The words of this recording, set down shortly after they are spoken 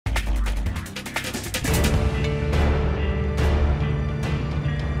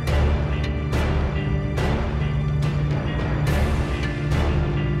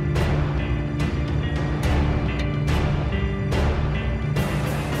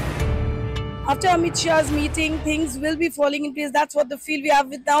after Amit Shah's meeting, things will be falling in place. That's what the feel we have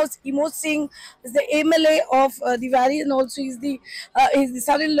with now. IMO Singh is the MLA of the valley, and also he's the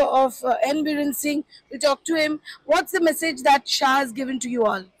son-in-law of N. Biren Singh. We'll talk to him. What's the message that Shah has given to you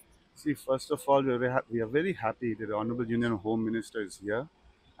all? See, first of all, we are very happy that the Honorable Union Home Minister is here,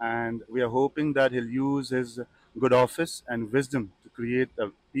 and we are hoping that he'll use his good office and wisdom to create a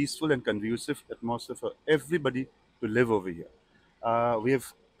peaceful and conducive atmosphere for everybody to live over here. We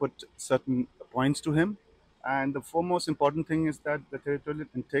have put certain points to him, and the foremost important thing is that the territorial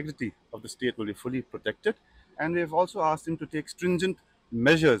integrity of the state will be fully protected, and we have also asked him to take stringent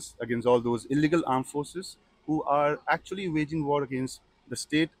measures against all those illegal armed forces who are actually waging war against the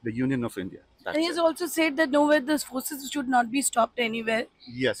state, the Union of India. And he That's has it. also said that nowhere the forces should not be stopped anywhere.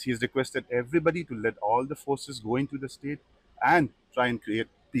 Yes, he has requested everybody to let all the forces go into the state and try and create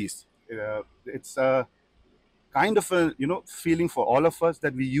peace. It's a kind of a feeling for all of us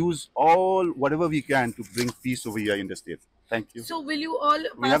that we use all whatever we can to bring peace over here in the state. Thank you. So will you all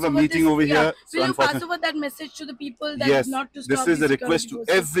We pass have a over meeting this? over Yeah. here. So Will you pass unfortunately, over that message to the people that yes, not to this stop is the a request security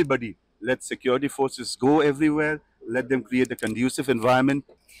to forces? everybody. Let security forces go everywhere. Let them create a conducive environment.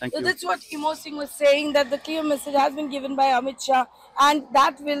 Thank So you. that's what IMO Singh was saying, that the clear message has been given by Amit Shah and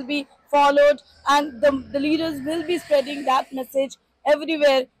that will be followed, and the leaders will be spreading that message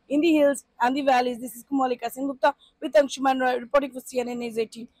everywhere in the hills and the valleys. This is Kumalika Singh Gupta with Anshuman Roy reporting for CNN News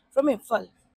 18 from Imphal.